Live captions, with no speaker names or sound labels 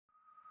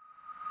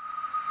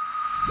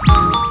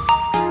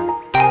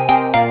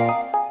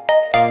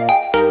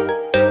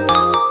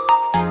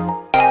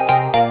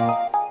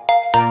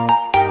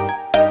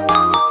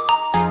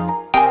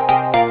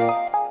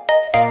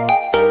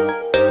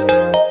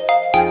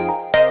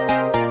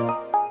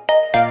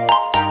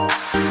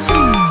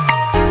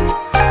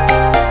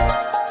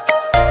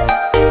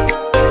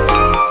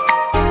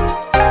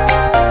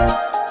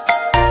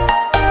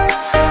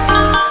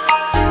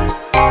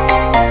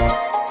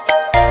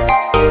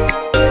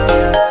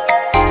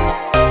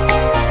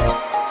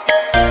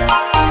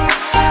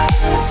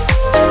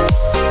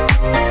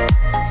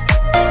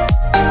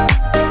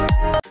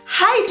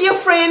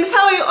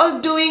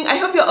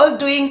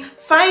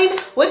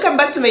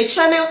to my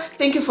channel.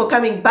 Thank you for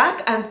coming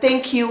back and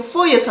thank you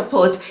for your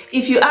support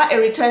if you are a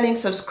returning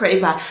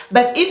subscriber.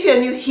 But if you're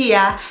new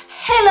here,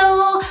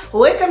 hello,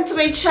 welcome to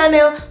my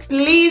channel.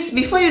 Please,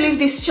 before you leave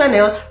this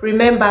channel,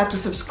 remember to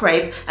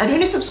subscribe, and when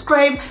you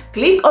subscribe,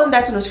 click on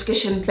that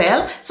notification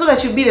bell so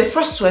that you'll be the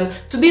first one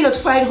to be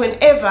notified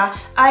whenever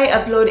I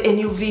upload a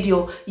new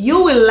video.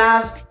 You will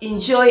love,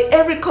 enjoy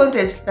every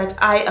content that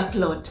I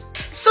upload.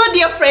 So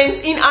dear friends,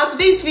 in our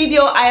today's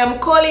video, I am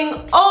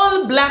calling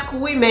all black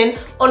women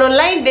on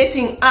online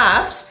dating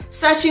apps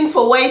searching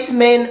for white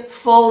men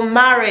for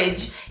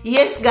marriage.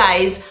 Yes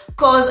guys,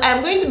 because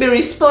I'm going to be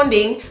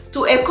responding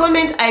to a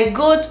comment I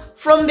got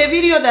from the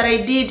video that I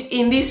did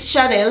in this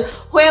channel,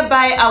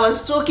 whereby I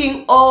was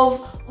talking of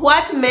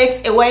what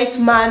makes a white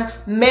man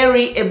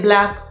marry a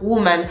black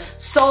woman.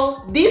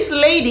 So this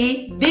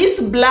lady,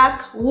 this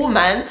black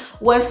woman,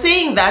 was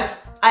saying that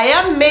I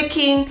am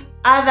making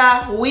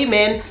other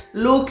women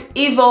look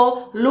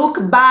evil,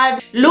 look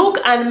bad, look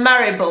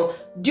unmarriable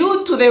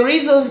due to the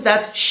reasons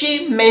that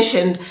she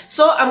mentioned.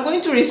 So I'm going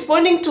to be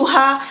responding to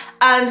her,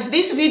 and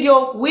this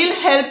video will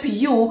help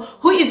you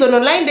who is on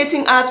online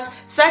dating apps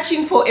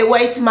searching for a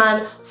white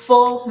man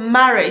for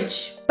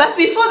marriage. But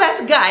before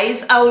that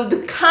guys, I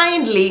would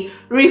kindly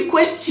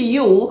request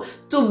you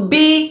to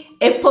be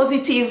a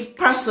positive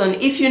person.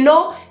 If you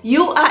know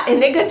you are a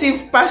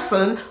negative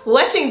person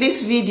watching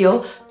this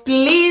video,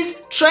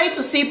 please try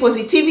to see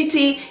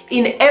positivity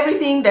in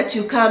everything that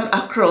you come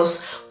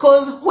across,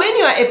 because when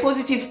you are a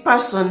positive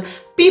person,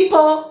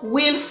 people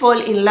will fall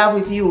in love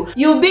with you.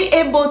 You'll be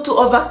able to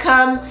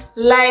overcome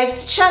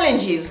life's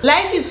challenges.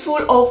 Life is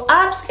full of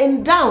ups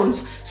and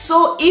downs.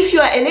 So if you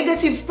are a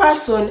negative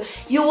person,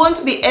 you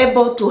won't be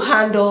able to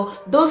handle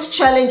those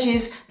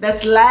challenges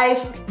that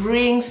life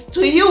brings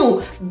to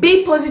you.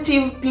 Be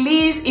positive,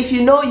 please, if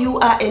you know you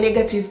are a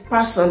negative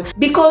person.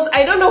 Because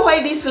I don't know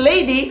why this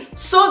lady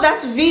saw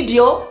that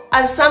video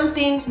as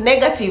something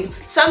negative,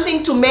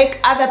 something to make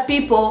other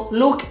people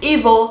look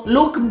evil,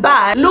 look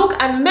bad, look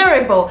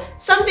unmarriable,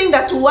 something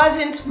that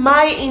wasn't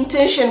my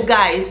intention,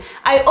 guys.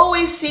 I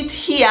always sit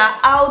here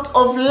out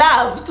of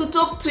love to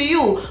talk to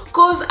you,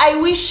 because I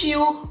wish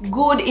you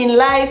good in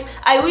life.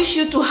 I wish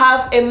you to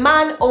have a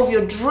man of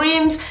your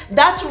dreams,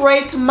 that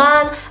right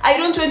man. I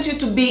don't want you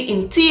to be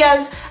in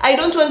tears. I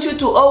don't want you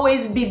to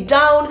always be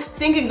down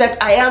thinking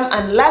that I am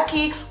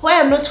unlucky, why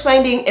I'm not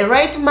finding a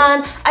right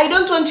man. I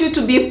don't want you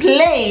to be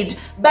played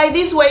by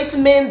these white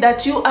men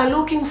that you are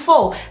looking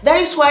for.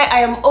 That is why I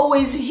am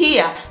always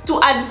here to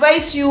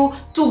advise you,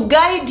 to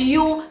guide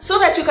you, so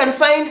that you can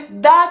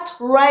find that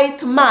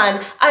right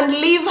man and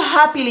live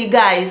happily,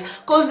 guys.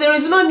 Because there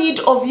is no need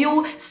of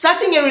you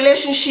starting a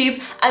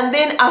relationship and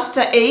then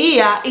after a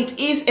year it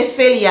is a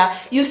failure.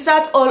 You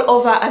start all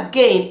over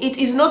again. It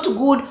is not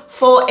good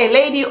for a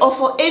lady or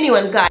for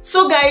anyone, guys.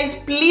 So guys,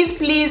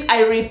 please,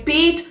 I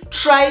repeat,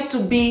 try to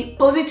be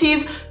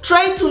positive.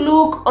 Try to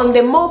look on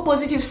the more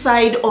positive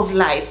side of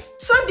life.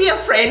 So dear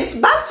friends,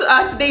 back to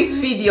our today's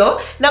video.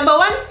 Number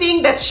one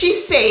thing that she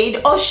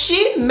said or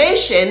she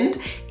mentioned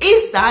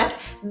is that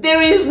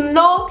there is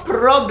no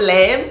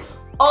problem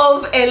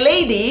of a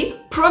lady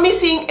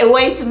promising a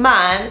white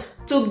man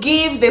to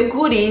give the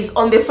goodies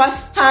on the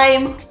first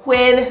time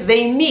when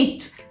they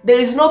meet. There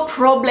is no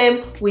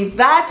problem with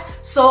that.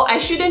 So I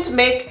shouldn't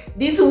make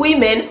these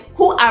women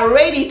who are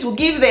ready to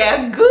give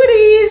their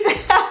goodies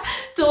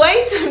to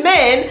white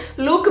men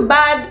look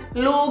bad,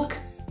 look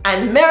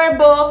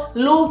unmarriable,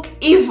 look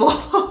evil.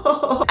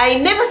 I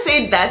never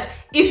said that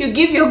if you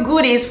give your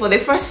goodies for the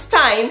first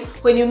time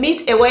when you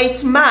meet a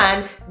white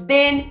man,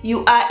 then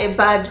you are a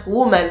bad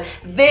woman,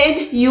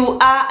 then you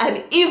are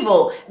an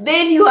evil,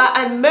 then you are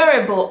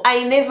unmarriable.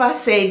 I never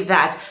said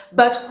that.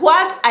 But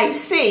what I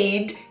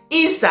said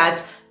is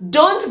that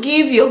don't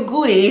give your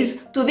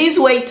goodies to this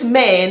white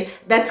man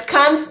that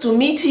comes to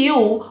meet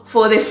you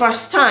for the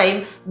first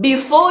time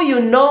before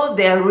you know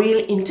their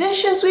real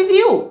intentions with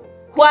you.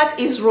 What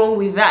is wrong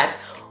with that?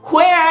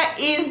 Where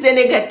is the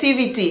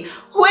negativity?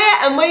 Where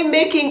am I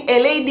making a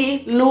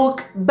lady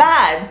look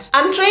bad?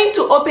 I'm trying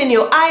to open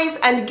your eyes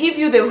and give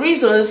you the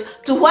reasons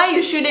to why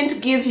you shouldn't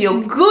give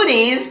your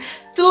goodies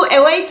to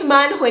a white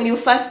man when you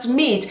first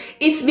meet.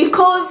 It's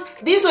because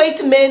these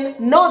white men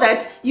know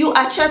that you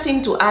are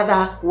chatting to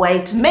other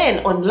white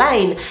men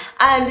online,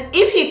 and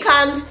if he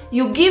comes,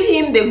 you give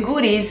him the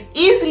goodies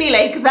easily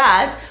like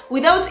that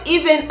without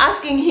even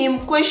asking him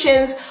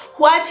questions,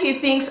 what he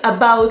thinks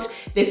about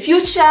the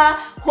future,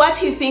 what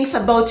he thinks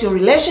about your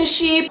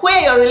relationship, where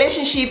your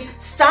relationship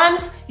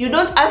stands. You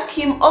don't ask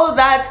him all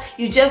that.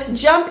 You just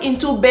jump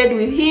into bed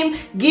with him,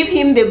 give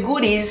him the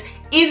goodies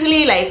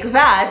easily like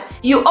that.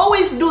 You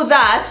always do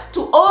that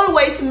to all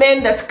white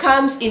men that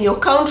comes in your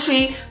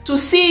country to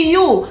see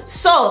you.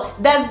 So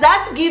does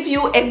that give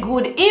you a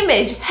good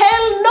image?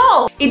 Hell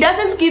no, it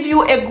doesn't give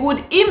you a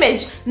good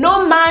image.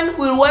 No man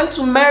will want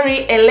to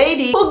marry a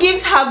lady who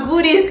gives her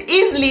goodies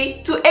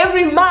easily to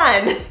every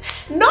man.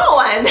 No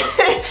one.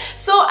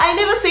 So I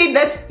never said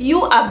that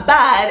you are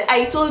bad.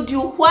 I told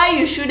you why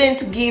you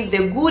shouldn't give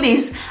the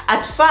goodies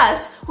at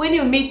first when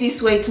you meet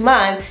this white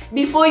man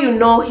before you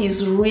know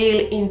his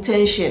real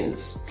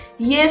intentions.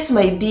 Yes,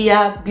 my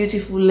dear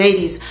beautiful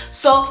ladies.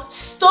 So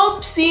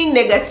stop seeing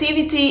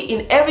negativity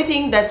in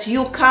everything that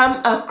you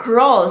come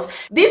across.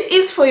 This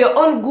is for your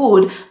own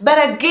good.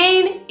 But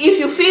again, if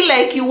you feel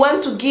like you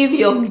want to give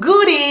your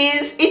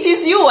goodies, it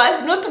is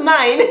yours, not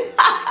mine.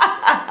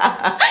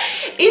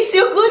 It's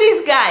your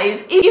goodies,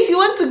 guys. If you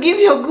want to give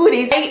your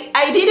goodies,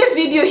 I did a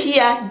video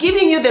here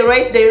giving you the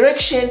right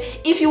direction.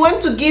 If you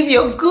want to give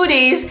your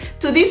goodies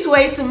to this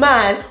white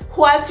man,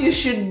 what you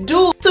should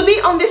do to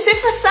be on the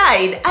safer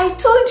side. I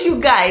told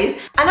you guys.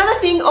 Another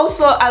thing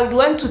also I would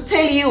want to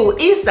tell you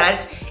is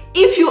that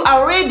if you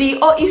are ready,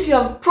 or if you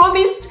have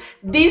promised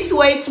this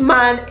white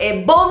man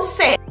a bomb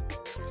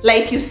sex,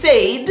 like you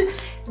said,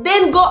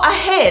 then go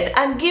ahead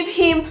and give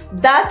him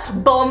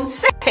that bomb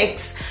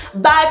sex.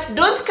 But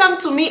don't come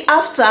to me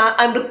after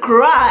and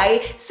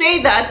cry,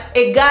 say that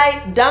a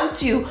guy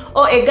dumped you,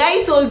 or a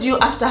guy told you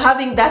after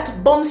having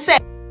that bomb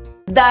sex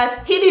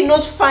that he did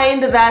not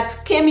find that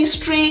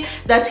chemistry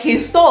that he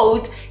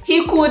thought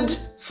he could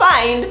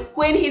find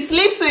when he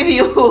sleeps with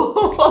you.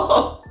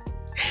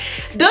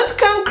 Don't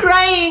come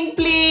crying,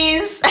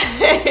 please.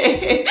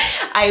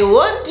 I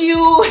want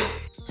you.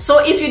 So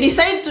if you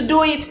decide to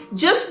do it,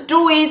 just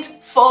do it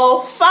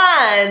for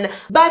fun.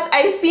 But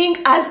I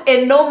think as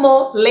a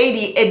normal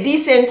lady, a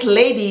decent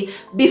lady,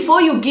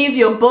 before you give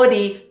your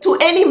body to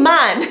any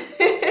man,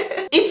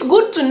 it's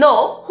good to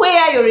know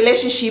where your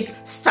relationship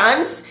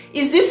stands.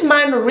 Is this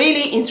man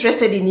really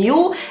interested in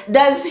you?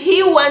 Does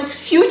he want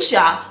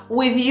future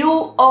with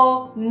you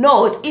or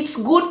not? It's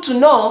good to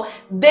know.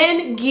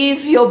 Then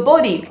give your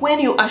body when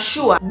you are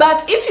sure.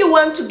 But if you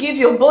want to give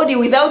your body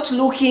without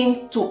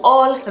looking to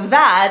all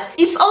that,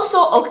 it's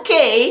also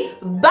okay.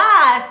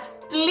 But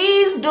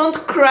please don't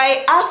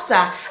cry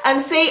after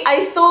and say,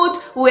 I thought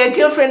we were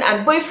girlfriend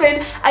and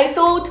boyfriend. I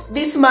thought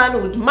this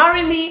man would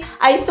marry me.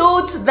 I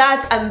thought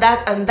that and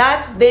that and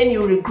that. Then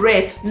you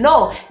regret.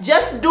 No,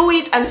 just do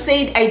it and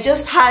say, I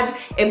just had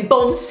a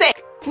bomb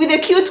sex with a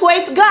cute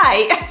white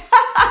guy.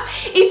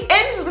 It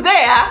ends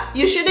there.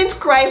 You shouldn't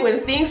cry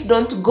when things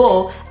don't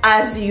go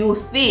as you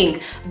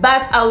think.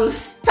 But I will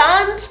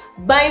stand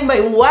by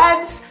my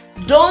words.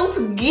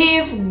 Don't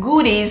give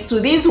goodies to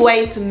these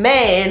white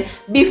men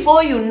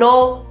before you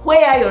know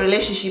where your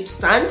relationship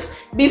stands,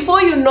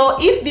 before you know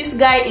if this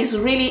guy is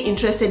really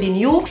interested in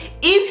you,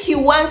 if he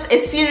wants a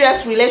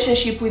serious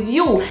relationship with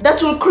you that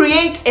will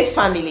create a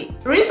family.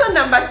 Reason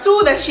number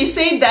 2 that she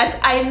said that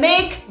I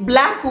make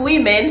black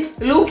women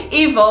look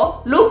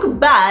evil, look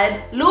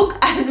bad, look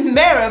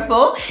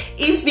unmarriable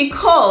is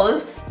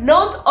because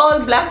not all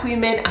black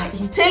women are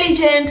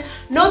intelligent,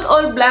 not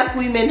all black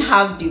women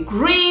have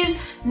degrees,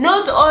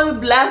 not all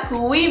black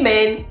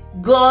women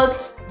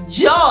got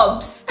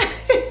jobs.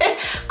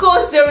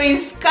 Because there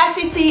is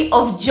scarcity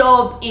of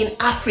job in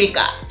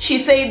Africa. She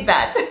said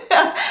that.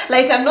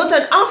 Like I'm not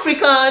an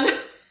African.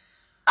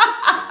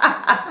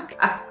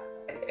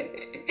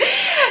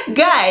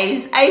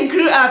 Guys, I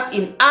grew up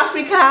in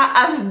Africa.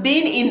 I've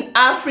been in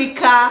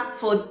Africa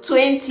for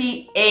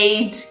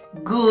 28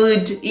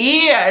 good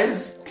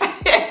years.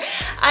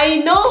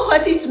 I know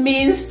what it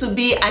means to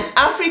be an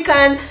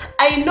African.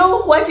 I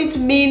know what it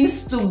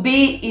means to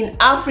be in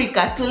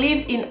Africa, to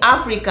live in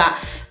Africa.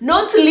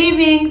 Not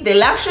living the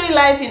luxury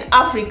life in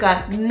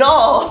Africa,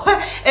 no.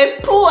 A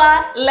poor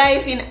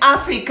life in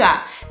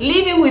Africa.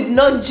 Living with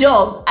no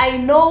job. I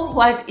know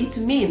what it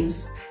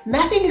means.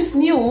 Nothing is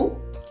new.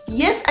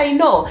 Yes, I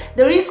know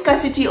there is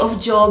scarcity of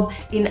job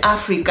in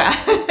Africa.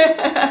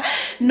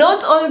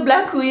 Not all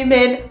black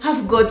women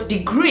have got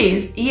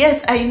degrees.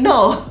 Yes, I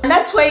know. And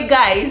that's why,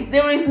 guys,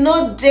 there is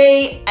no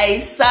day I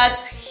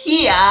sat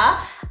here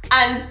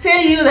and tell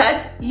you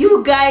that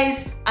you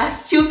guys are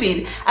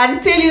stupid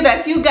and tell you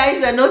that you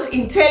guys are not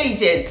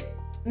intelligent.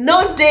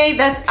 No day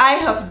that I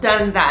have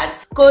done that.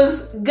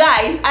 Because,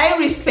 guys, I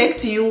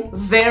respect you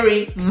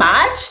very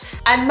much.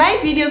 And my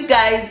videos,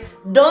 guys,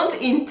 don't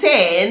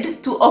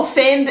intend to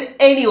offend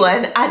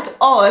anyone at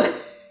all.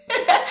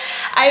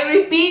 I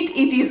repeat,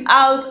 it is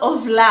out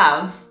of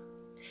love.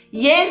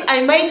 Yes,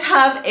 I might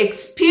have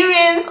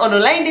experience on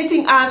online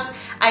dating apps.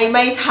 I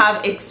might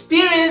have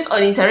experience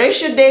on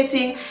interracial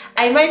dating.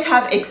 I might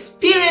have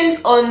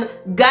experience on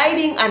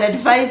guiding and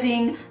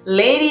advising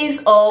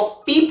ladies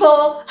or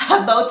people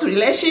about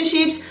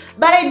relationships,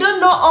 but I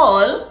don't know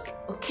all,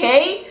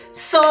 okay?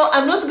 So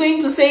I'm not going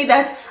to say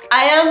that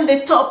I am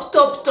the top.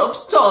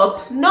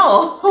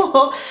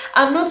 No,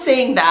 I'm not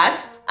saying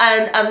that,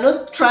 and I'm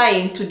not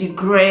trying to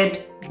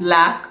degrade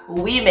black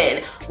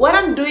women. What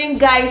I'm doing,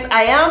 guys,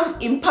 I am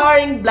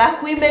empowering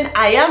black women.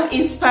 I am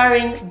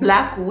inspiring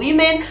black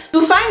women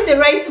to find the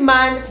right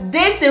man,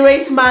 date the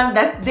right man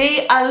that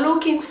they are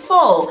looking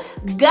for,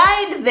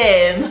 guide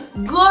them,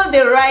 go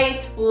the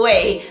right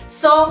way.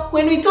 So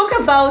when we talk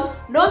about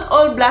not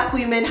all black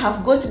women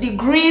have got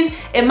degrees,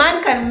 a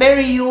man can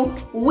marry you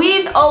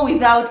with or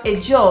without a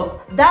job.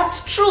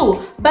 That's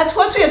true. But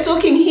what we are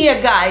talking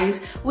here,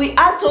 guys, we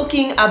are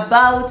talking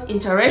about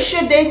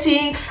interracial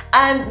dating,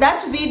 and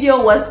that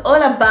video was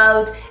all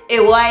about a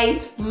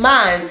white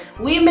man,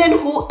 women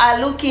who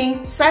are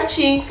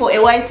searching for a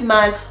white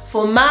man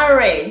for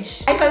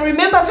marriage. I can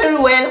remember very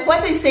well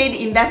what I said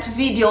in that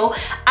video.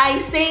 I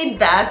said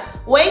that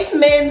white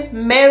men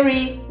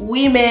marry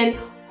women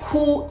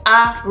who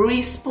are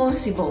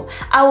responsible.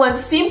 I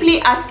was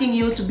simply asking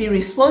you to be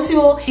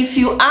responsible. If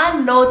you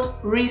are not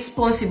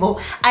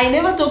responsible, I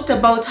never talked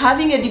about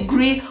having a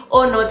degree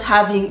or not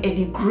having a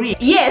degree.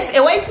 Yes,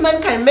 a white man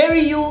can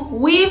marry you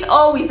with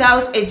or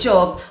without a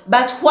job,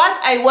 but what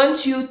I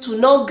want you to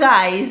know,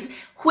 guys,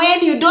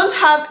 when you don't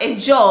have a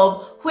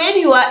job, when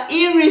you are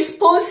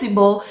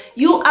irresponsible,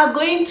 you are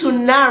going to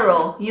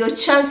narrow your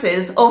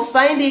chances of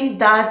finding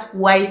that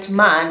white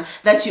man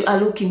that you are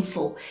looking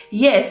for.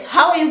 Yes,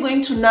 how are you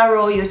going to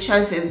narrow your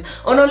chances?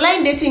 On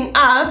online dating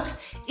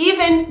apps,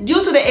 even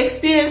due to the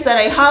experience that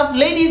I have,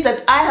 ladies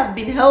that I have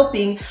been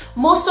helping,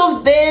 most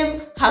of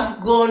them have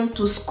gone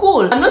to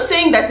school. I'm not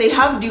saying that they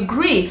have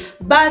degree,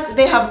 but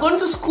they have gone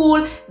to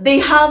school, they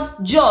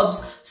have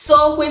jobs.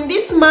 So when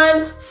this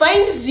man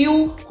finds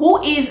you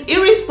who is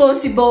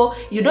irresponsible,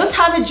 you don't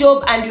have a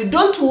job and you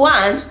don't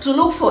want to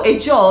look for a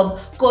job,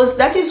 because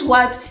that is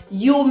what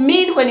you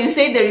mean when you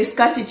say there is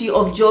scarcity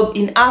of job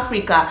in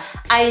Africa.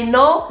 I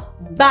know,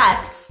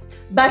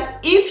 but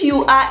if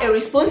you are a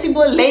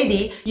responsible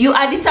lady, you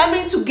are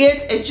determined to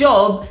get a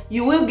job,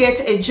 you will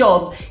get a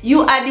job.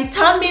 You are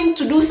determined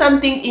to do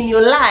something in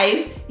your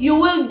life, you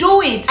will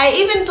do it. I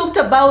even talked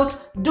about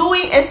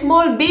doing a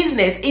small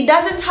business. It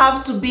doesn't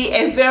have to be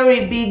a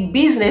very big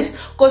business,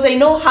 because I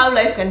know how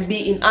life can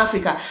be in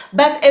Africa,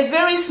 but a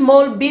very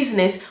small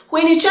business.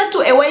 When you chat to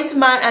a white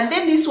man and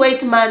then this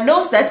white man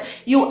knows that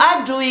you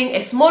are doing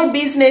a small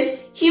business,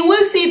 he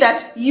will see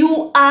that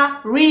you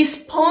are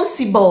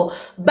responsible.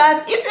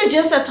 But if you're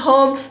just at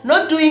home,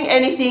 not doing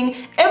anything,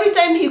 every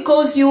time he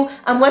calls you,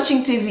 I'm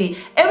watching TV.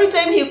 Every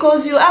time he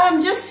calls you,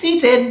 I'm just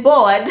seated,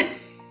 bored.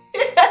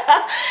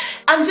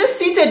 I'm just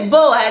seated,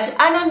 bored.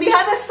 And on the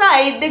other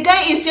side, the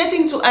guy is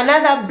chatting to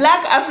another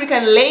black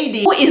African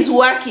lady who is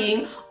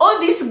working. Oh,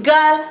 this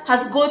girl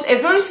has got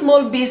a very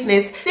small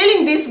business,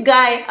 telling this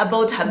guy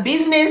about her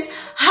business,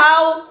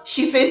 how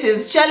she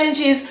faces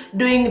challenges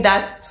doing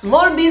that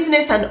small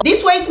business, and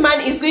this white man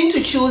is going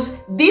to choose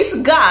this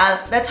girl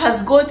that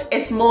has got a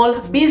small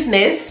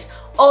business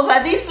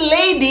over this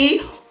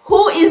lady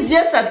who is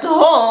just at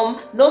home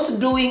not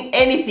doing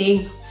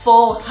anything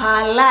for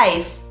her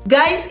life.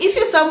 Guys, if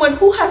you're someone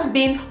who has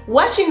been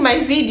watching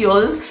my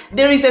videos,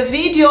 there is a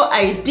video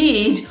I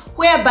did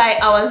whereby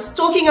I was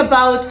talking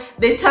about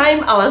the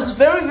time I was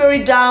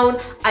very down,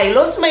 I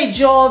lost my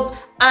job,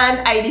 and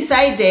I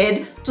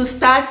decided to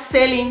start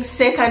selling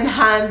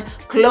second-hand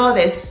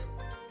clothes.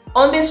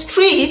 On the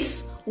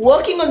streets,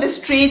 walking on the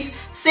streets,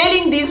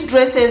 selling these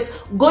dresses,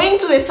 going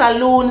to the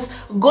salons,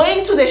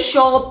 going to the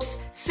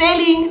shops,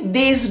 selling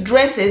these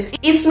dresses.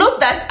 It's not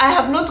that I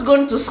have not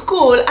gone to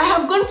school. I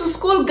have gone to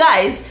school,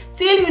 guys,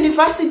 till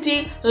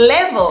university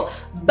level.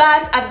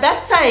 But at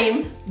that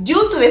time,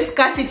 due to the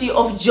scarcity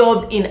of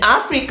job in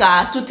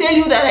Africa, to tell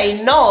you that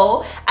I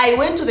know, I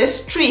went to the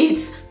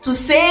streets to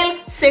sell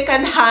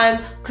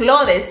second-hand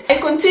clothes. I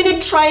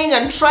continued trying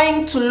and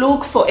trying to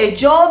look for a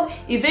job.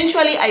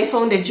 Eventually, I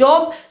found a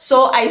job,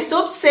 so I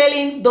stopped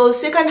selling those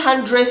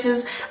second-hand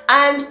dresses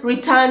and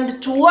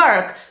returned to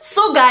work.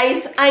 So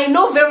guys, I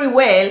know very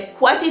well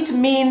what it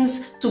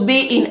means to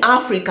be in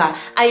Africa.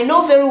 I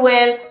know very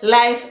well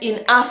life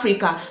in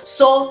Africa.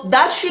 So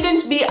that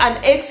shouldn't be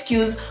an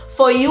excuse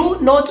for you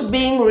not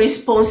being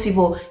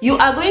responsible. You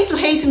are going to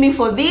hate me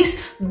for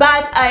this,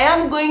 but I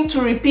am going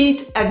to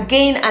repeat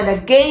again and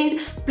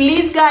again.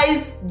 Please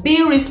guys,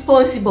 be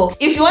responsible.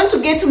 If you want to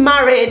get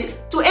married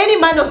to any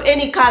man of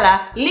any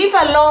color, leave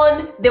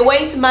alone the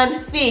white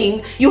man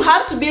thing. You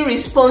have to be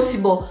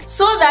responsible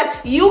so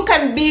that you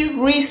can be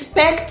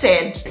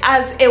respected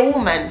as a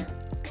woman.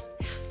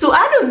 To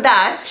add on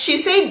that, she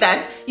said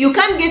that you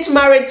can't get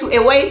married to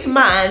a white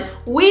man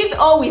with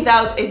or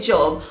without a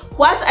job.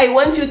 What I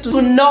want you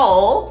to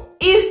know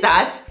is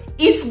that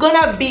it's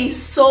gonna be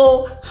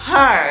so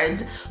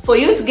hard for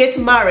you to get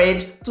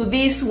married to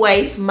this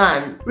white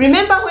man.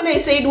 Remember when I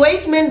said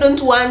white men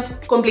don't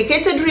want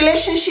complicated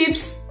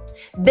relationships?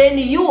 Then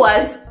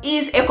yours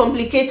is a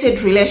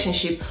complicated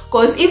relationship,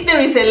 because if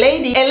there is a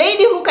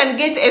lady who can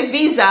get a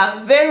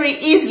visa very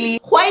easily,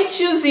 why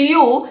choose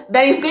you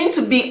that is going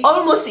to be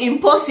almost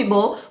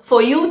impossible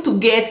for you to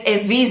get a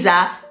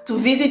visa to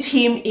visit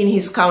him in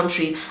his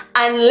country,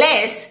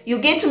 unless you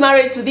get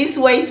married to this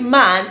white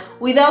man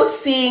without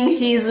seeing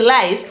his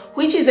life,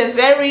 which is a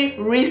very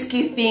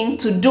risky thing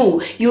to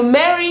do. You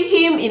marry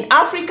him in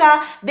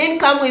Africa, then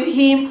come with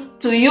him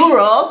to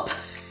Europe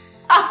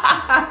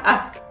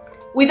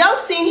without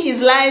seeing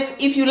his life,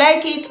 if you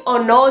like it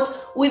or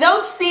not,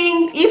 without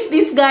seeing if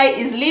this guy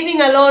is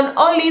living alone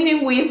or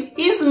living with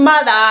his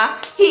mother.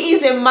 He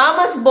is a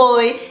mama's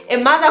boy. A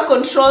mother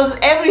controls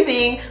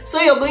everything,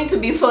 so you're going to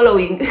be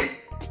following.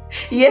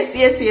 Yes,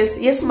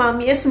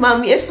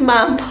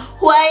 mom,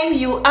 while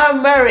you are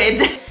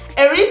married.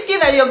 a risky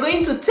that you're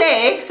going to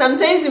take.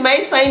 Sometimes you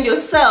might find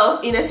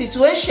yourself in a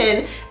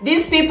situation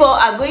these people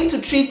are going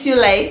to treat you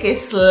like a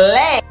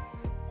slave,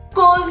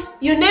 because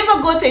you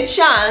never got a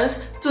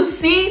chance to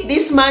see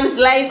this man's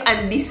life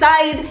and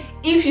decide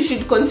if you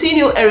should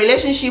continue a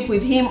relationship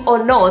with him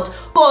or not,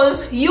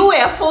 because you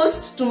were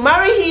forced to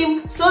marry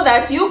him so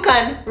that you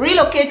can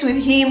relocate with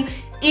him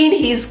in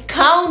his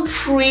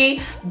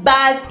country.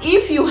 But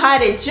if you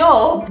had a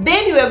job,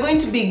 then you are going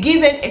to be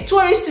given a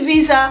tourist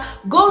visa,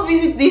 go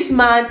visit this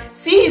man,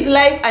 see his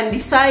life and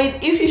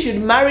decide if you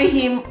should marry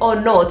him or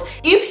not,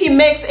 if he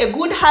makes a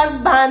good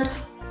husband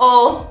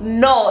or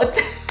not.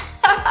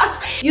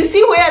 You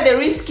see where the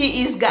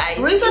risky is, guys.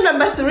 Reason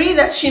number 3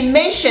 that she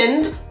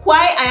mentioned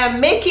why I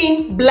am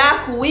making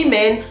black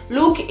women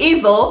look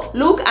evil,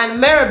 look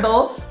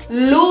unmarriable,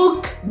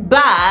 look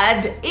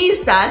bad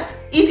is that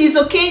it is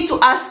okay to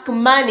ask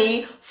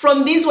money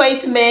from these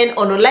white men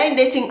on online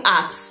dating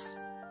apps.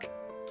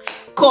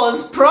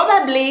 Because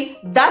probably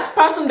that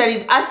person that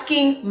is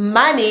asking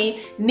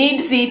money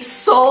needs it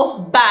so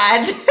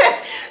bad.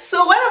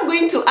 So what I'm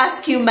going to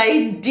ask you,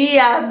 my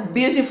dear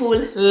beautiful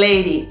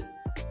lady,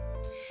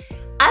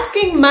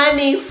 asking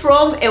money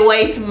from a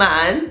white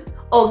man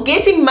or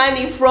getting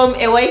money from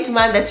a white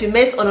man that you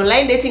met on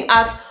online dating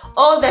apps,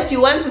 or that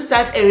you want to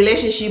start a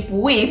relationship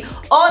with,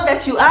 or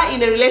that you are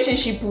in a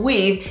relationship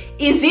with,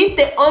 is it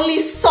the only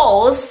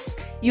source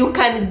you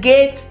can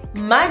get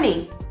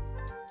money?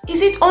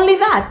 Is it only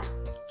that?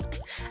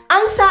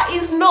 Answer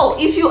is no.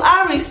 If you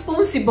are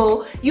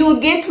responsible, you will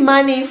get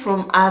money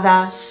from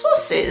other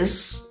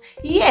sources.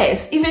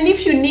 Yes, even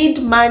if you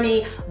need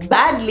money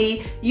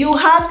badly, you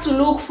have to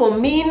look for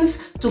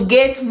means to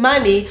get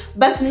money,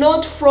 but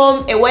not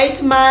from a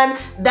white man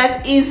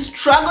that is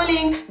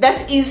struggling,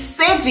 that is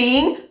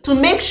saving to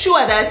make sure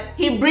that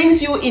he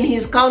brings you in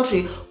his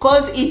country,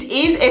 because it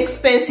is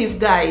expensive,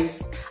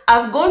 guys.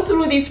 I've gone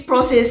through this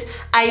process.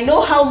 I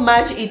know how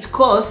much it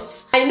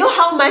costs. I know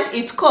how much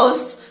it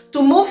costs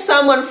to move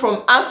someone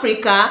from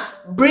Africa,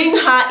 bring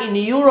her in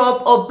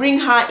Europe, or bring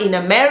her in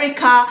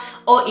America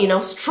or in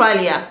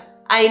Australia.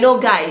 I know,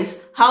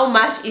 guys, how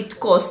much it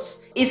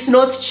costs. It's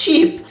not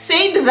cheap.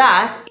 Saying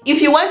that,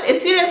 if you want a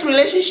serious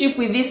relationship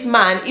with this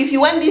man, if you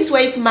want this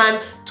white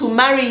man to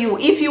marry you,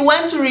 if you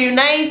want to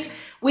reunite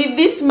with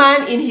this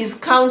man in his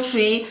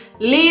country,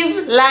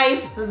 live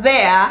life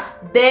there,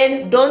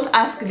 then don't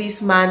ask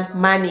this man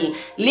money.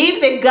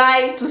 Leave the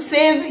guy to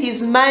save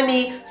his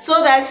money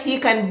so that he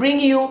can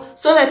bring you,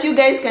 so that you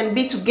guys can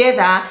be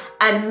together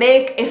and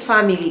make a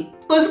family.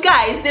 Because,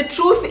 guys, the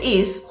truth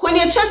is, when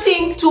you're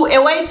chatting to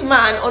a white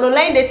man on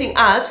online dating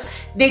apps,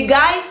 the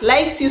guy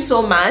likes you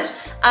so much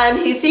and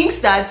he thinks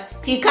that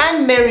he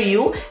can marry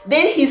you.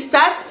 Then he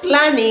starts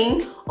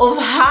planning of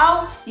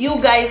how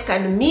you guys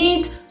can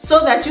meet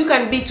so that you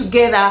can be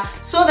together,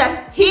 so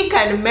that he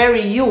can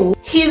marry you.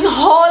 His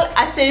whole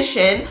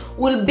attention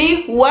will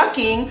be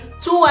working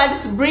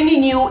towards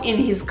bringing you in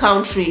his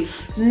country,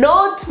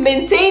 not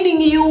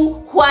maintaining you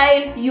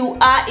while you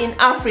are in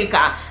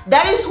Africa.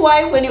 That is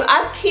why when you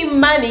ask him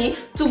money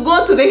to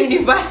go to the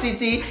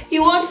university, he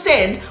won't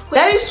send.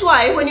 That is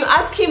why when you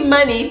ask him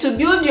money to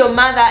build your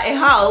mother a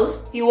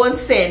house, he won't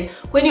send.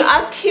 When you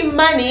ask him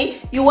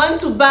money, you want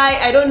to buy,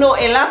 I don't know,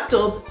 a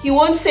laptop, he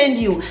won't send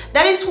you.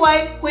 That is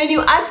why when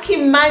you ask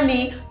him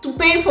money to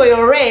pay for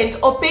your rent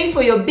or pay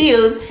for your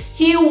bills,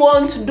 he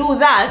won't do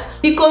that,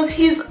 because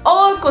his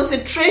all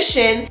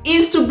concentration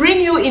is to bring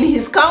you in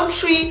his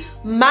country,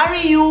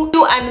 marry you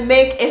and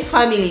make a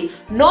family,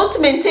 not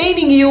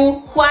maintaining you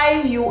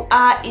while you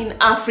are in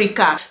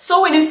Africa.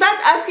 So when you start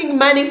asking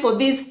money for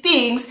these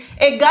things,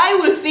 a guy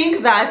will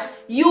think that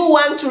you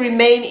want to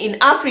remain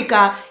in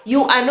Africa.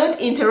 You are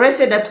not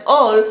interested at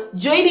all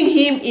joining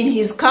him in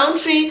his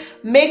country,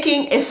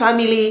 making a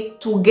family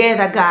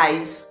together,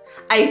 guys.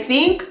 I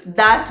think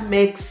that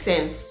makes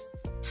sense.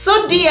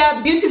 So,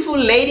 dear beautiful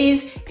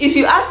ladies, if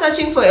you are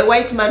searching for a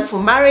white man for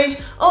marriage,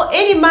 or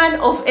any man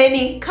of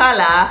any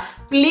color,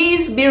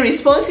 please be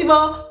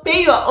responsible,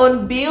 pay your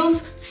own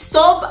bills,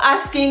 stop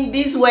asking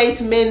these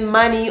white men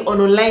money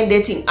on online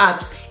dating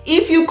apps.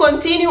 If you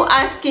continue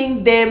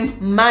asking them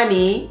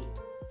money,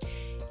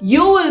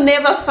 you will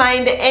never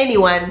find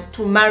anyone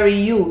to marry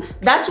you.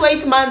 That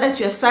white man that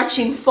you're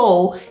searching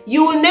for,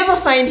 you will never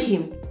find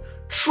him.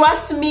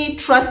 Trust me,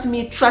 trust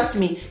me, trust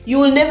me, you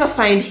will never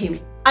find him.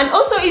 And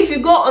also, if you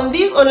go on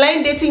these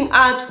online dating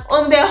apps,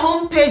 on their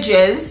home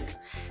pages,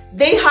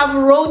 they have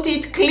wrote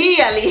it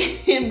clearly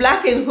in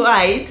black and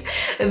white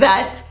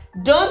that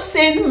don't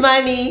send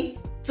money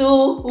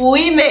to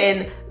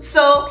women.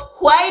 So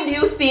why do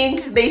you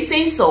think they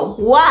say so?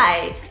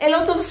 Why? A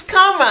lot of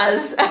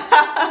scammers.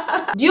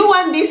 Do you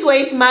want this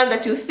white man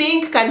that you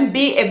think can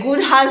be a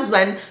good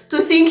husband to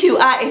think you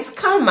are a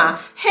scammer?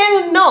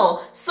 Hell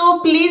no. So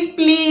please,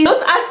 please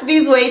don't ask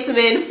these white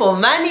men for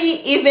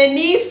money, even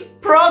if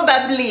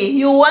probably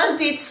you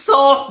want it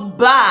so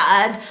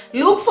bad.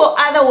 Look for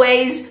other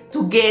ways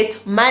to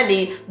get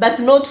money, but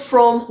not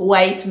from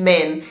white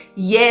men.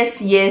 Yes,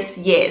 yes,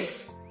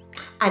 yes.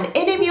 An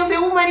enemy of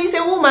a woman is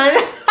a woman.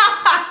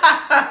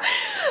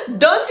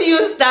 Don't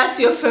use that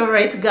to your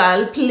favorite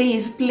girl,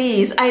 please,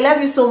 please. I love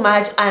you so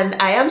much, and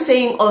I am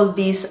saying all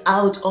this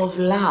out of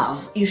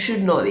love. You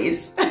should know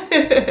this.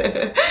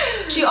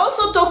 She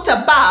also talked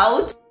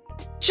about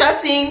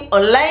chatting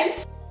online,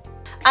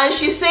 and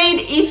she said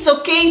it's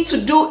okay to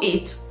do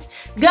it.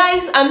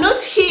 Guys, I'm not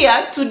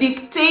here to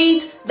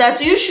dictate that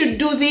you should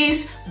do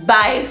this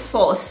by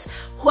force.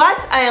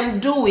 What I am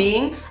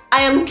doing,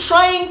 I am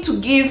trying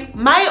to give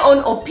my own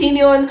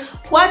opinion,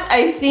 what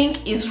I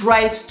think is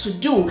right to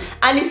do.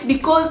 And it's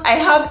because I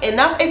have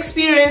enough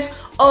experience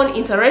on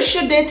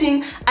interracial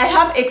dating. I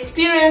have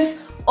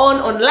experience on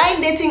online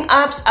dating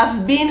apps.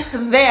 I've been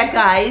there,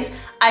 guys.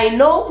 I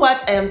know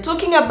what I am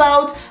talking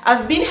about.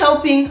 I've been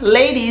helping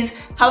ladies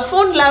have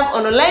found love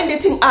on online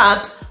dating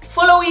apps.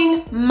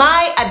 Following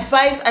my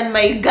advice and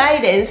my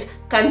guidance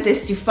can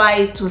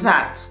testify to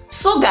that.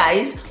 So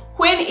guys,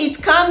 when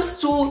it comes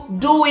to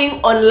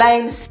doing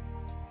online,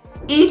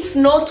 it's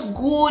not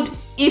good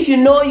if you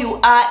know you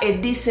are a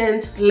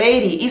decent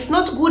lady. It's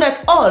not good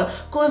at all,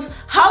 because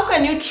how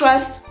can you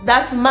trust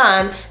that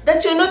man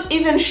that you're not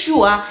even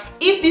sure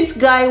if this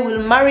guy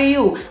will marry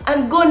you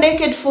and go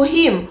naked for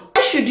him?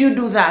 Why should you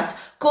do that?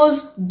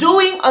 Because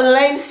doing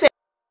online sex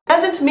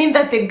doesn't mean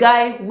that the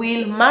guy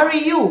will marry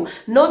you.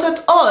 Not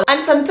at all.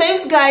 And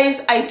sometimes,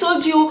 guys, I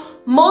told you,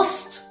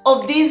 most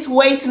of these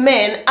white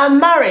men are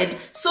married,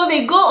 so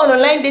they go on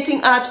online dating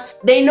apps.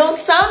 They know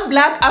some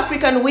black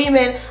African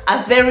women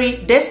are very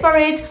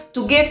desperate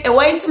to get a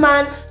white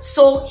man,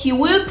 so he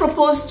will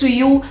propose to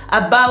you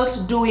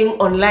about doing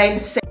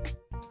online sex.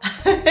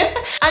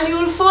 And you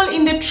will fall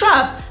in the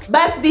trap.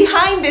 But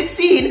behind the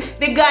scene,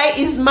 the guy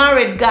is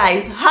married,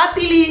 guys,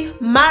 happily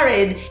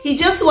married. He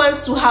just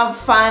wants to have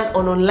fun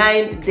on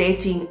online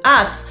dating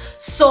apps.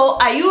 So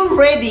are you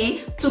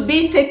ready to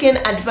be taken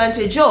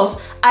advantage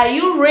of? Are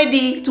you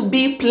ready to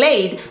be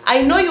played?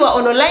 I know you are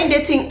on online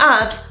dating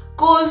apps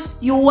because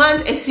you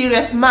want a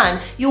serious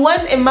man. You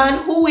want a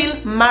man who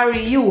will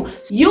marry you.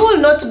 You will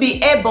not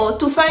be able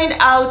to find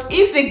out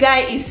if the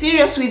guy is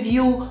serious with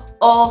you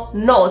or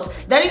not.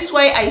 That is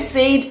why I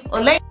said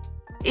online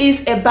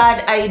is a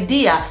bad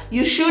idea.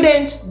 You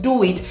shouldn't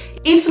do it.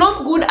 It's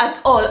not good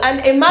at all. And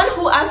a man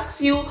who asks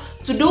you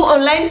to do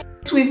online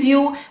sex with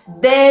you,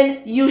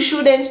 then you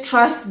shouldn't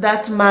trust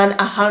that man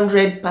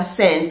 100%,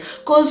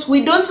 because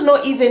we don't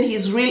know even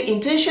his real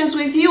intentions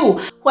with you.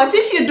 What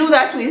if you do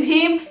that with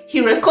him, he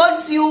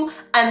records you,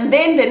 and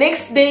then the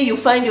next day you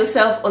find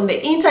yourself on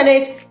the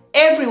internet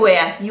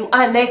everywhere, you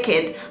are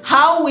naked?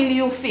 How will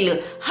you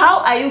feel? How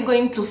are you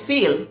going to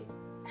feel?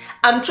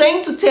 I'm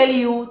trying to tell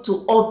you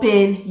to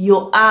open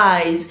your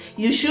eyes.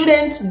 You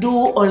shouldn't do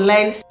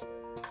online sex.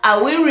 I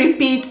will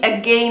repeat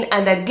again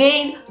and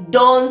again,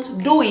 don't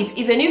do it,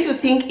 even if you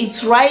think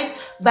it's right.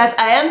 But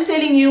I am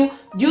telling you,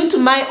 due to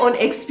my own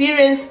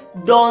experience,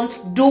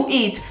 don't do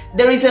it.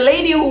 There is a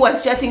lady who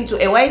was chatting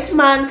to a white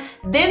man.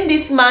 Then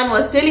this man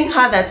was telling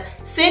her that,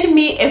 send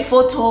me a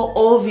photo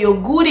of your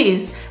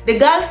goodies. The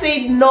girl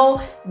said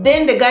no.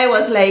 Then the guy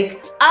was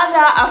like, other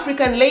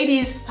African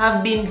ladies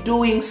have been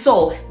doing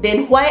so.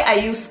 Then why are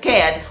you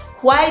scared?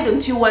 Why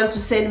don't you want to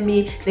send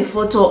me the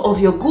photo of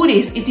your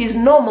goodies? It is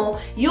normal.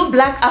 You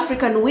black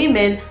African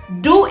women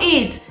do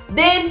it.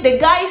 Then the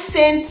guy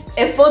sent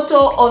a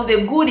photo of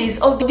the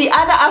goodies of the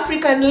other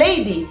African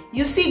lady.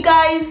 You see,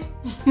 guys,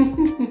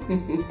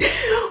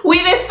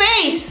 with a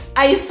face.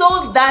 I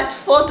saw that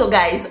photo,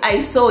 guys. I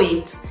saw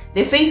it.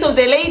 The face of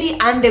the lady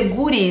and the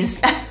goodies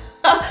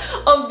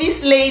of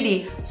this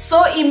lady.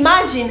 So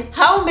imagine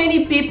how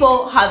many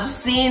people have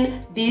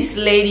seen this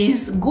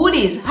lady's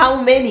goodies.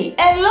 How many?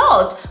 A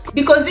lot.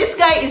 Because this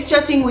guy is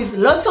chatting with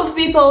lots of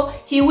people,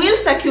 he will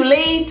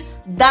circulate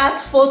that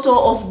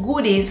photo of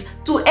goodies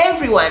to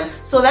everyone.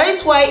 So that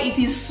is why it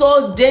is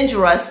so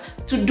dangerous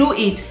to do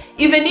it.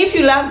 Even if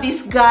you love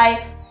this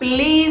guy,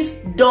 please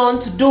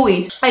don't do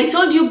it. I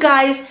told you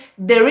guys,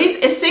 there is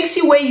a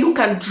sexy way you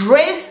can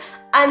dress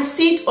and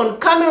sit on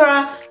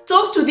camera,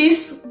 talk to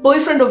this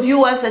boyfriend of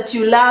yours that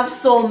you love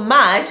so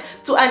much,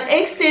 to an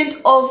extent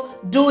of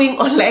doing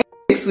online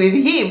sex with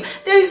him.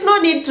 There is no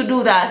need to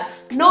do that.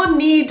 No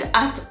need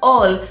at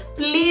all.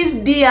 Please,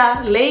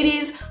 dear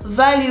ladies,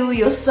 value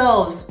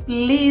yourselves.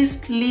 Please,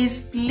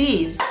 please,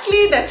 please.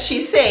 Lastly, that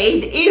she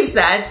said is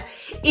that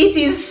it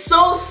is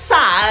so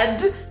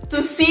sad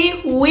to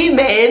see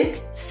women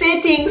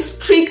setting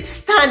strict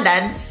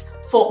standards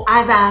for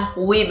other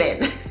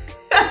women.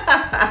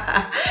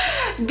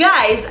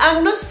 Guys,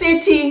 I'm not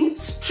setting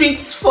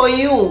strict for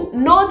you,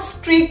 not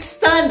strict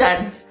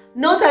standards,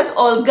 not at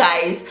all,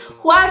 guys.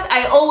 What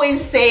I always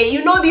say,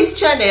 you know, this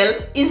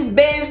channel is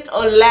based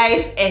on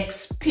life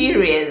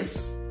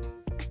experience.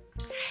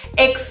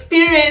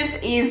 Experience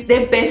is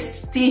the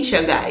best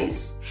teacher,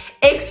 guys.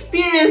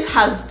 Experience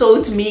has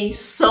taught me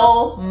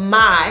so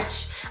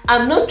much.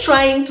 I'm not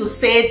trying to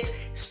set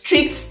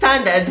strict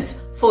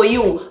standards for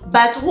you,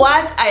 but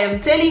what I am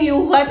telling you,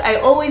 what I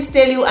always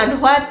tell you, and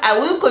what I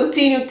will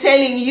continue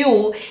telling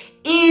you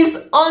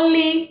is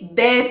only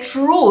the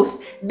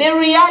truth, the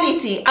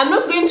reality. I'm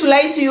not going to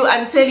lie to you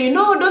and tell you,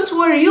 no, don't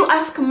worry, you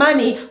ask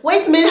money.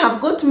 White men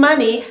have got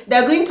money,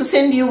 they're going to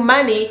send you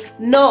money.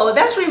 No,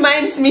 that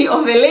reminds me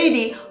of a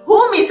lady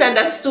who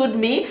misunderstood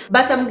me,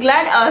 but I'm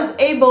glad I was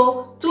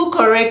able to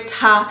correct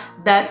her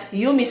that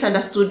you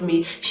misunderstood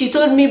me. She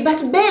told me,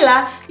 but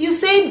Bella, you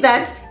said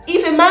that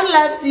if a man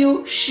loves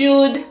you,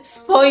 should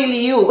spoil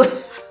you.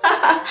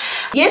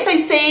 Yes, I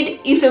said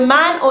if a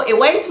man or a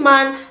white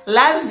man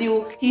loves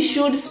you, he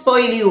should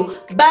spoil you.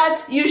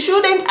 But you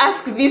shouldn't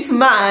ask this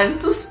man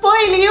to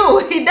spoil you.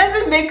 It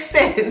doesn't make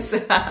sense.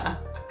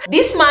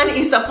 This man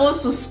is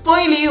supposed to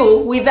spoil you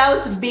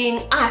without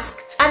being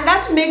asked. And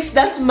that makes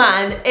that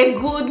man a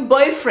good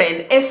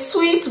boyfriend, a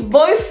sweet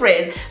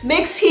boyfriend,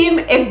 makes him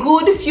a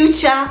good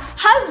future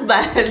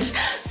husband.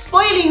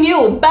 Spoiling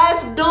you,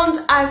 but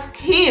don't ask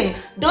him.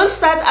 Don't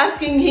start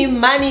asking him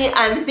money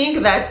and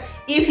think that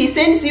if he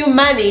sends you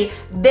money,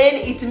 then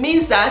it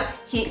means that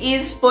he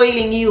is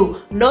spoiling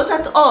you. Not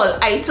at all.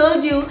 I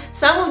told you,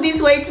 some of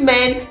these white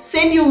men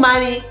send you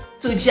money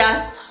to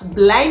just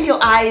blind your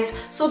eyes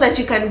so that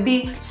you can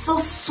be so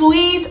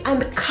sweet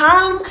and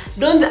calm.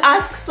 Don't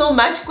ask so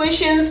much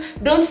questions.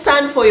 Don't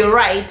stand for your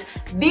right.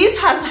 This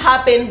has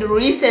happened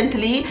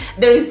recently.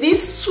 There is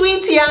this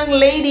sweet young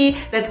lady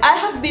that I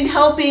have been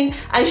helping,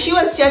 and she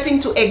was chatting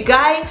to a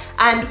guy,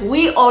 and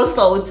we all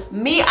thought,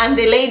 me and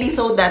the lady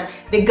thought that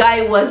the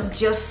guy was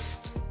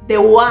just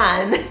the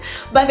one.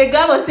 But the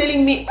girl was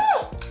telling me,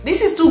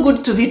 this is too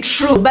good to be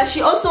true. But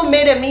she also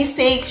made a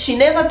mistake. She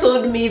never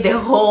told me the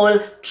whole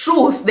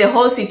truth, the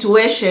whole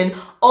situation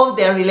of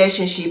their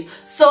relationship.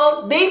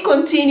 So they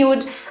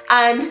continued,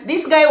 and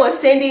this guy was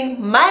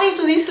sending money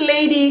to this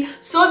lady.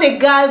 So the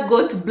girl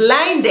got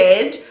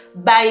blinded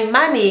by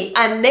money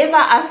and never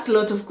asked a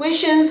lot of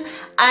questions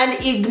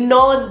and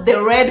ignored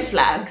the red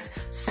flags.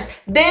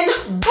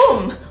 Then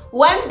boom,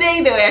 one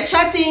day they were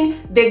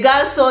chatting, the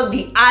girl saw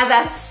the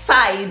other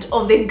side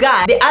of the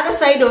guy. The other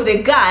side of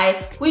the guy,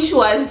 which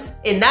was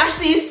a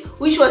narcissist,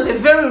 which was a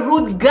very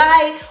rude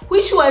guy,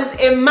 which was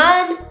a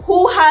man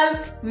who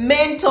has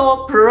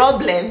mental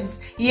problems.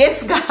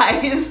 Yes,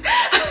 guys.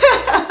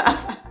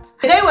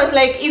 The guy was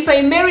like, if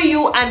I marry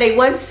you and I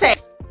want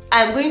sex,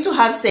 I'm going to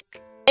have sex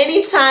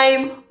any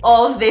time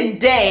of the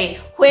day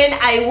when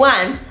I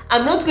want.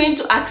 I'm not going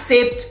to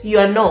accept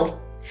your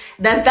no.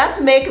 Does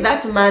that make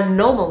that man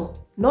normal?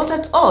 Not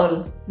at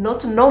all.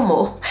 Not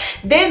normal.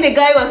 Then the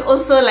guy was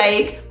also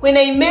like, when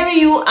I marry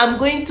you, I'm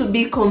going to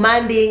be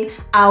commanding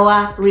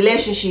our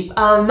relationship,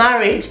 our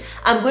marriage.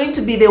 I'm going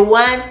to be the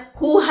one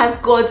who has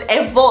got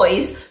a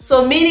voice.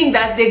 So meaning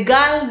that the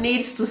girl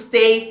needs to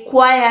stay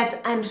quiet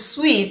and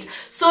sweet.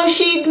 So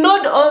she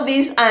ignored all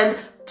this and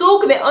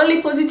took the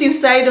only positive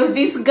side of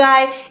this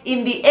guy.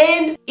 In the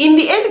end,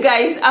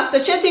 guys,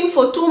 after chatting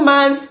for 2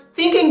 months,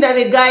 thinking that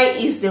the guy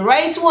is the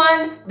right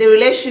one, the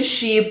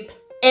relationship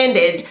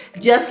ended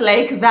just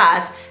like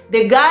that.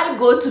 The girl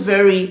got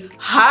very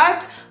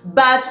hurt,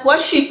 but what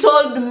she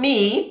told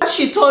me,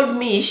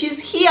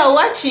 she's here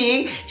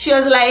watching, she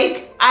was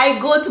like, I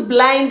got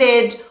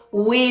blinded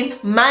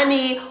with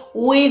money,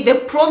 with the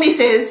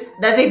promises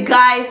that the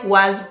guy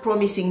was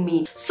promising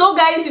me. So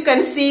guys, you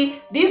can see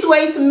these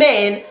white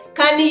men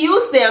can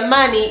use their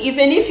money,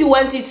 even if you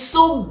want it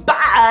so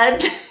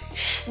bad,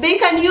 they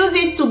can use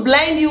it to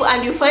blind you,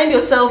 and you find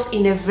yourself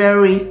in a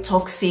very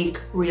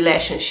toxic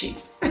relationship.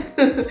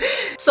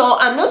 So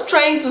I'm not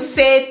trying to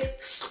set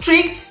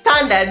strict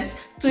standards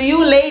to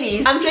you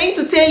ladies. I'm trying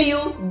to tell you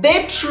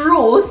the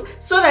truth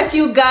so that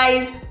you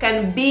guys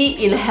can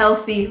be in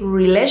healthy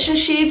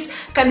relationships,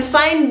 can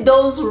find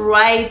those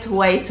right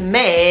white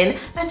men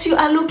that you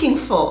are looking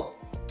for.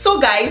 So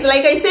guys,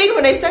 like I said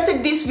when I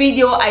started this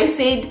video, I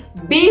said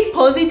be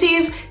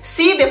positive,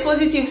 see the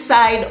positive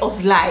side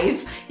of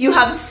life. I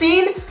have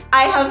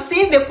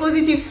seen the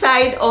positive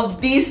side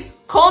of this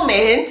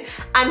comment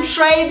and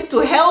tried to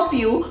help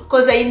you,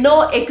 because I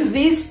know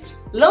exist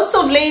lots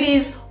of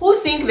ladies who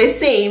think the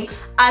same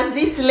as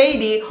this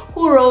lady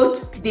who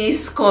wrote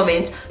this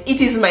comment.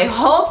 It is my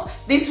hope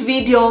this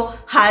video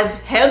has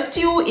helped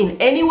you in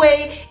any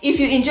way. If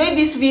you enjoyed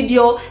this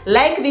video,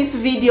 like this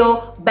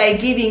video by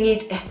giving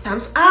it a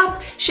thumbs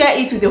up, share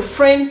it with your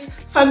friends,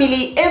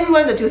 family,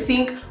 everyone that you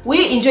think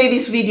will enjoy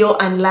this video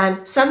and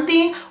learn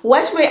something.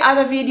 Watch my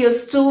other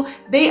videos too,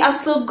 they are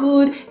so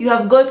good. You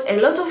have got a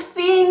lot of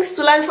things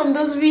to learn from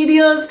those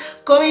videos.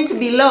 Comment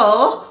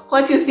below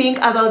what you think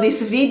about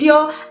this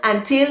video.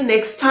 Until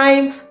next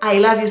time, I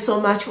love you so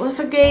much. Once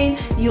again,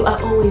 you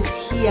are always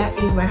here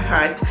in my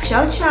heart.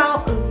 Ciao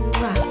ciao.